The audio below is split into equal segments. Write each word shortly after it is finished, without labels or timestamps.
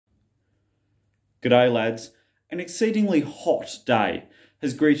G'day lads. An exceedingly hot day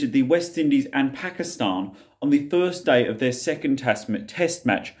has greeted the West Indies and Pakistan on the first day of their second test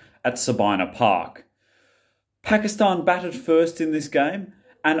match at Sabina Park. Pakistan batted first in this game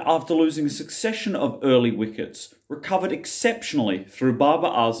and after losing a succession of early wickets, recovered exceptionally through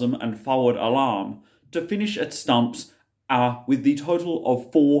Babar Azam and Fawad Alam to finish at stumps with the total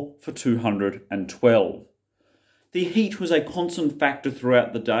of 4 for 212. The heat was a constant factor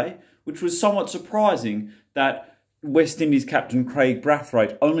throughout the day, which was somewhat surprising that West Indies captain Craig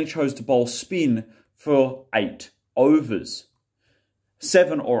Brathwaite only chose to bowl spin for 8 overs.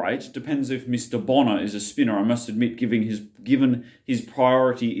 7 or 8, depends if Mr. Bonner is a spinner. I must admit, given his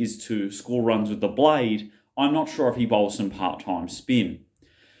priority is to score runs with the blade, I'm not sure if he bowls some part-time spin.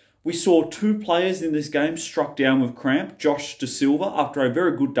 We saw 2 players in this game struck down with cramp, Josh De Silva after a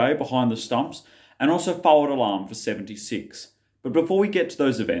very good day behind the stumps, and also Fawad Alam for 76. But before we get to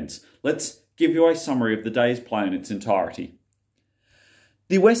those events, let's give you a summary of the day's play in its entirety.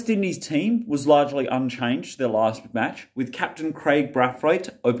 The West Indies team was largely unchanged to their last match, with captain Craig Brathwaite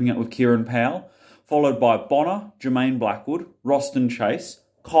opening up with Kieran Powell, followed by Bonner, Jermaine Blackwood, Roston Chase,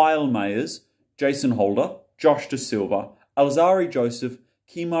 Kyle Mayers, Jason Holder, Josh De Silva, Alzarri Joseph,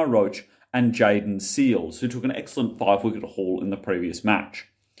 Kemar Roach and Jayden Seales, who took an excellent 5-wicket haul in the previous match.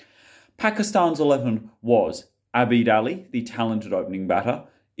 Pakistan's 11 was Abid Ali, the talented opening batter,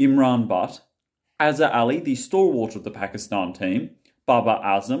 Imran Butt, Azhar Ali, the stalwart of the Pakistan team, Babar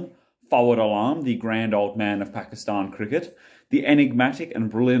Azam, Fawad Alam, the grand old man of Pakistan cricket, the enigmatic and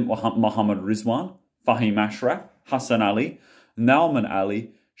brilliant Mohammad Rizwan, Fahim Ashraf, Hassan Ali, Nauman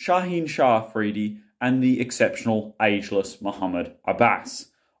Ali, Shaheen Shah Afridi, and the exceptional ageless Mohammad Abbas.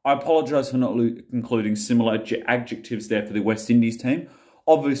 I apologise for not including similar adjectives there for the West Indies team.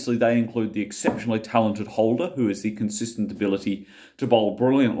 Obviously, they include the exceptionally talented Holder, who has the consistent ability to bowl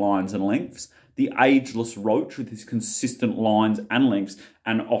brilliant lines and lengths, the ageless Roach with his consistent lines and lengths,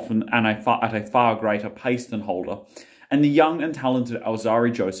 and often at a far greater pace than Holder, and the young and talented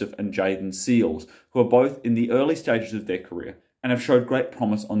Alzarri Joseph and Jayden Seales, who are both in the early stages of their career and have showed great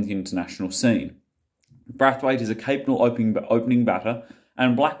promise on the international scene. Brathwaite is a capable opening batter,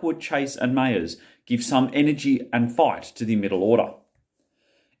 and Blackwood, Chase and Mayers give some energy and fight to the middle order.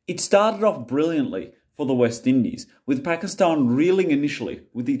 It started off brilliantly for the West Indies, with Pakistan reeling initially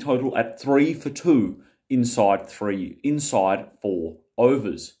with the total at 3 for 2 inside 4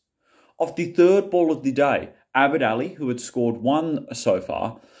 overs. Off the third ball of the day, Abid Ali, who had scored 1 so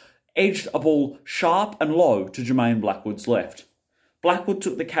far, edged a ball sharp and low to Jermaine Blackwood's left. Blackwood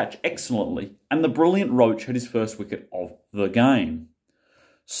took the catch excellently, and the brilliant Roach had his first wicket of the game.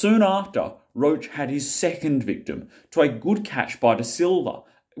 Soon after, Roach had his second victim to a good catch by De Silva,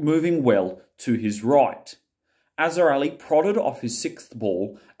 moving well to his right. Azhar Ali prodded off his 6th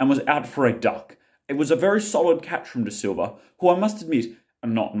ball and was out for a duck. It was a very solid catch from De Silva, who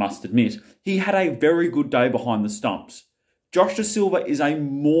he had a very good day behind the stumps. Josh De Silva is a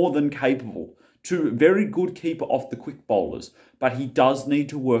more than capable very good keeper off the quick bowlers, but he does need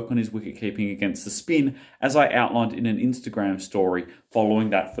to work on his wicket keeping against the spin, as I outlined in an Instagram story following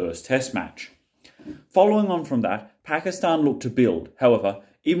that first test match. Following on from that, Pakistan looked to build. However,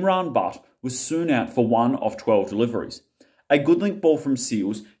 Imran Butt was soon out for 1 of 12 deliveries. A good link ball from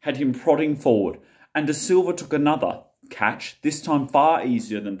Seales had him prodding forward, and De Silva took another catch, this time far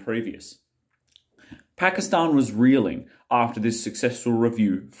easier than previous. Pakistan was reeling after this successful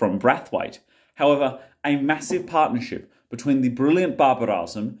review from Brathwaite. However, a massive partnership between the brilliant Babar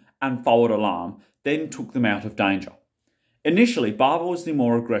Azam and Fawad Alam then took them out of danger. Initially, Babar was the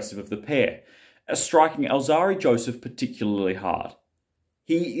more aggressive of the pair, striking Alzarri Joseph particularly hard.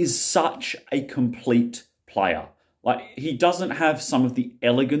 He is such a complete player. He doesn't have some of the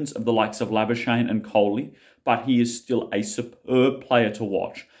elegance of the likes of Labuschagne and Kohli, but he is still a superb player to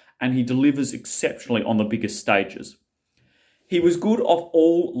watch, and he delivers exceptionally on the biggest stages. He was good off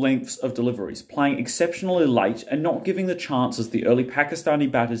all lengths of deliveries, playing exceptionally late and not giving the chances the early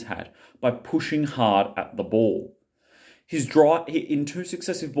Pakistani batters had by pushing hard at the ball. In 2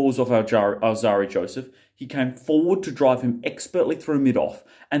 successive balls off Alzarri Joseph, he came forward to drive him expertly through mid-off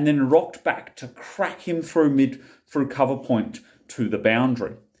and then rocked back to crack him through cover point to the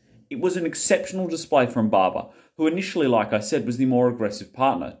boundary. It was an exceptional display from Babar, who initially, like I said, was the more aggressive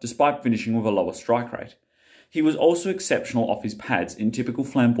partner, despite finishing with a lower strike rate. He was also exceptional off his pads in typical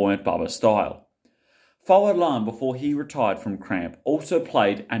flamboyant Babar style. Fawad Alam, before he retired from cramp, also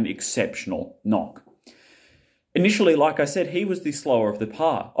played an exceptional knock. Initially, like I said, he was the slower of the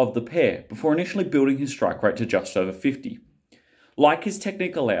pair, before initially building his strike rate to just over 50. Like his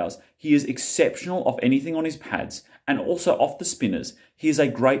technique allows, he is exceptional off anything on his pads, and also off the spinners, he is a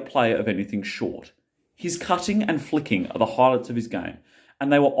great player of anything short. His cutting and flicking are the highlights of his game,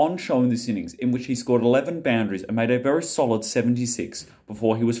 and they were on show in this innings, in which he scored 11 boundaries and made a very solid 76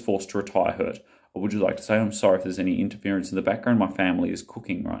 before he was forced to retire hurt. Or would you like to say, I'm sorry if there's any interference in the background, my family is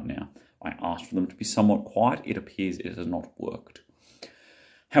cooking right now. I asked for them to be somewhat quiet. It appears it has not worked.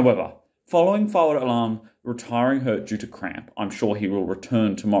 However, following Fawad Alam retiring hurt due to cramp, I'm sure he will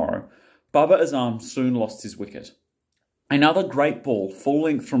return tomorrow, Babar Azam soon lost his wicket. Another great ball, full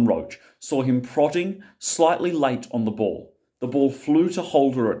length from Roach, saw him prodding slightly late on the ball. The ball flew to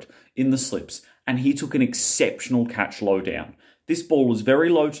Holder it in the slips, and he took an exceptional catch low down. This ball was very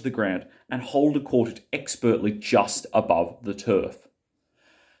low to the ground, and Holder caught it expertly just above the turf.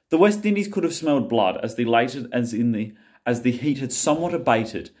 The West Indies could have smelled blood as the heat had somewhat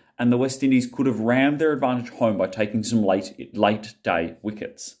abated, and the West Indies could have rammed their advantage home by taking some late day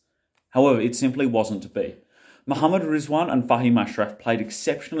wickets. However, it simply wasn't to be. Mohammad Rizwan and Fahim Ashraf played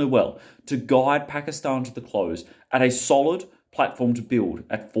exceptionally well to guide Pakistan to the close at a solid platform to build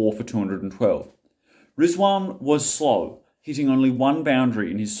at 4 for 212. Rizwan was slow, hitting only one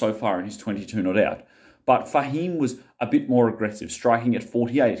boundary so far in his 22 not out, but Fahim was a bit more aggressive, striking at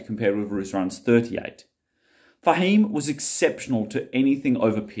 48 compared with Rizwan's 38. Fahim was exceptional to anything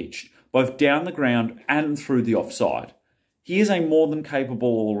over pitched, both down the ground and through the offside. He is a more than capable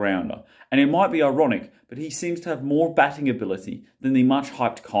all-rounder, and it might be ironic, but he seems to have more batting ability than the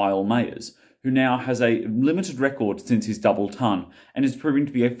much-hyped Kyle Mayers, who now has a limited record since his double ton, and is proving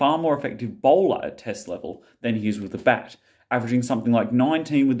to be a far more effective bowler at test level than he is with the bat, averaging something like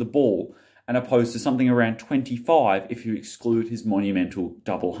 19 with the ball, and opposed to something around 25 if you exclude his monumental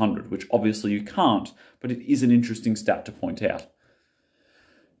double 100, which obviously you can't, but it is an interesting stat to point out.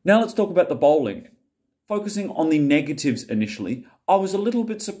 Now let's talk about the bowling. Focusing on the negatives initially, I was a little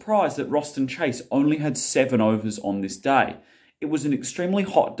bit surprised that Roston Chase only had 7 overs on this day. It was an extremely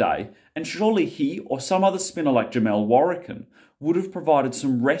hot day, and surely he or some other spinner like Jamel Warrican would have provided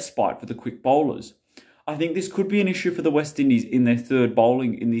some respite for the quick bowlers. I think this could be an issue for the West Indies in their third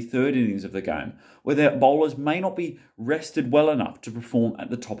innings of the game, where their bowlers may not be rested well enough to perform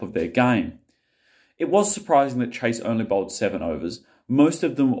at the top of their game. It was surprising that Chase only bowled 7 overs, most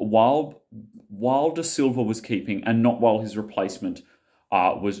of them while De Silva was keeping and not while his replacement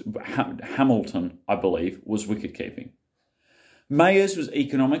was Hamilton, I believe, was wicket-keeping. Mayers was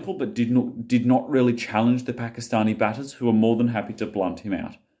economical but did not really challenge the Pakistani batters, who were more than happy to blunt him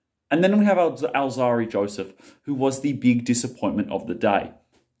out. And then we have Alzari Joseph, who was the big disappointment of the day.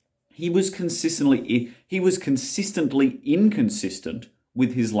 He was consistently inconsistent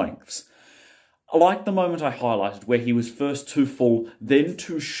with his lengths. Like the moment I highlighted where he was first too full, then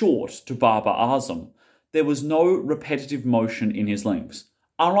too short to Babar Azam, there was no repetitive motion in his lengths.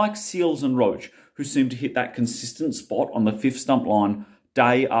 Unlike Seals and Roach, who seemed to hit that consistent spot on the 5th stump line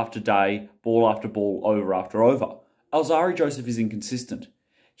day after day, ball after ball, over after over, Alzari Joseph is inconsistent.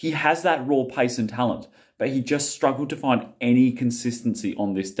 He has that raw pace and talent, but he just struggled to find any consistency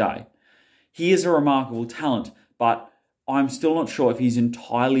on this day. He is a remarkable talent, but I'm still not sure if he's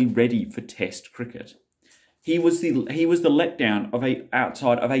entirely ready for Test cricket. He was the letdown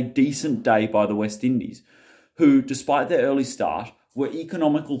outside of a decent day by the West Indies, who, despite their early start, were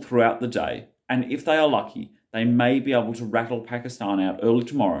economical throughout the day, and if they are lucky, they may be able to rattle Pakistan out early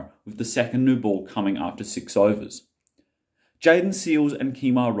tomorrow with the second new ball coming after 6 overs. Jayden Seales and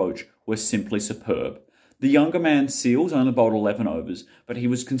Kemar Roach were simply superb. The younger man Seales only bowled 11 overs, but he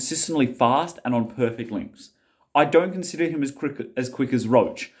was consistently fast and on perfect lengths. I don't consider him as quick as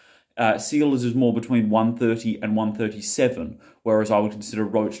Roach. Seales is more between 130 and 137, whereas I would consider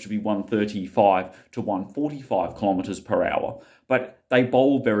Roach to be 135 to 145 kilometres per hour, but they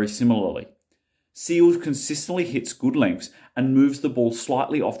bowl very similarly. Seales consistently hits good lengths and moves the ball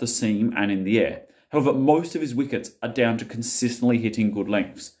slightly off the seam and in the air. However, most of his wickets are down to consistently hitting good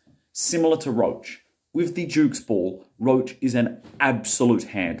lengths. Similar to Roach. With the Duke's ball, Roach is an absolute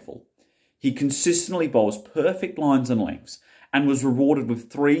handful. He consistently bowls perfect lines and lengths and was rewarded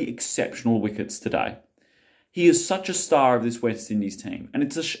with 3 exceptional wickets today. He is such a star of this West Indies team, and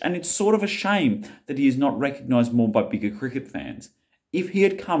it's sort of a shame that he is not recognised more by bigger cricket fans. If he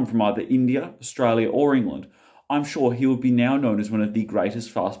had come from either India, Australia or England, I'm sure he would be now known as one of the greatest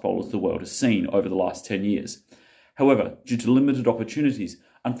fast bowlers the world has seen over the last 10 years. However, due to limited opportunities,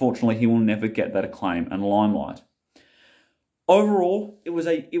 unfortunately he will never get that acclaim and limelight. Overall, it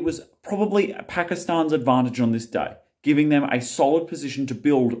was probably Pakistan's advantage on this day, giving them a solid position to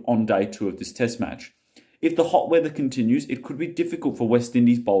build on day 2 of this test match. If the hot weather continues, it could be difficult for West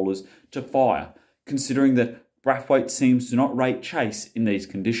Indies bowlers to fire, considering that Brathwaite seems to not rate chase in these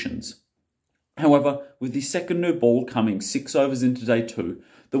conditions. However, with the second new ball coming 6 overs into day 2,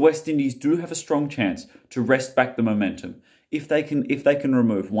 the West Indies do have a strong chance to wrest back the momentum if they can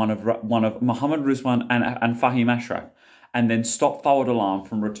remove one of Mohammad Rizwan and Fahim Ashraf, and then stop Fawad Alam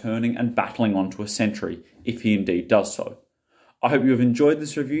from returning and battling onto a century if he indeed does so. I hope you have enjoyed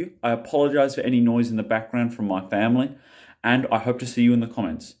this review. I apologise for any noise in the background from my family, and I hope to see you in the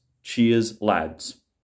comments. Cheers, lads.